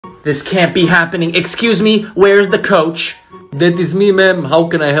This can't be happening. Excuse me, where's the coach? That is me, ma'am. How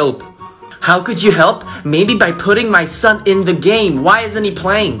can I help? How could you help? Maybe by putting my son in the game. Why isn't he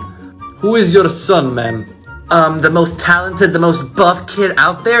playing? Who is your son, ma'am? The most talented, the most buff kid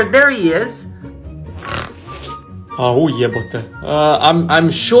out there. There he is. Oh, jebote.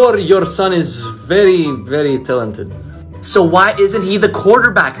 I'm sure your son is very, very talented. So why isn't he the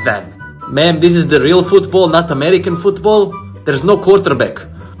quarterback then? Ma'am, this is the real football, not American football. There's no quarterback.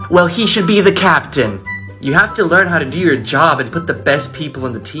 Well, he should be the captain. You have to learn how to do your job and put the best people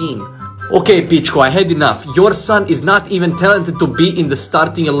in the team. Okay, Pichko, I had enough. Your son is not even talented to be in the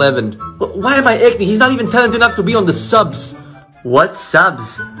starting 11. Why am I acting? He's not even talented enough to be on the subs. What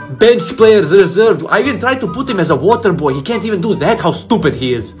subs? Bench players, reserved. I even tried to put him as a water boy. He can't even do that. How stupid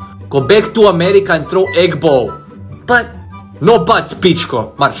he is. Go back to America and throw egg ball. But... No buts,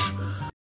 Pichko. Marš.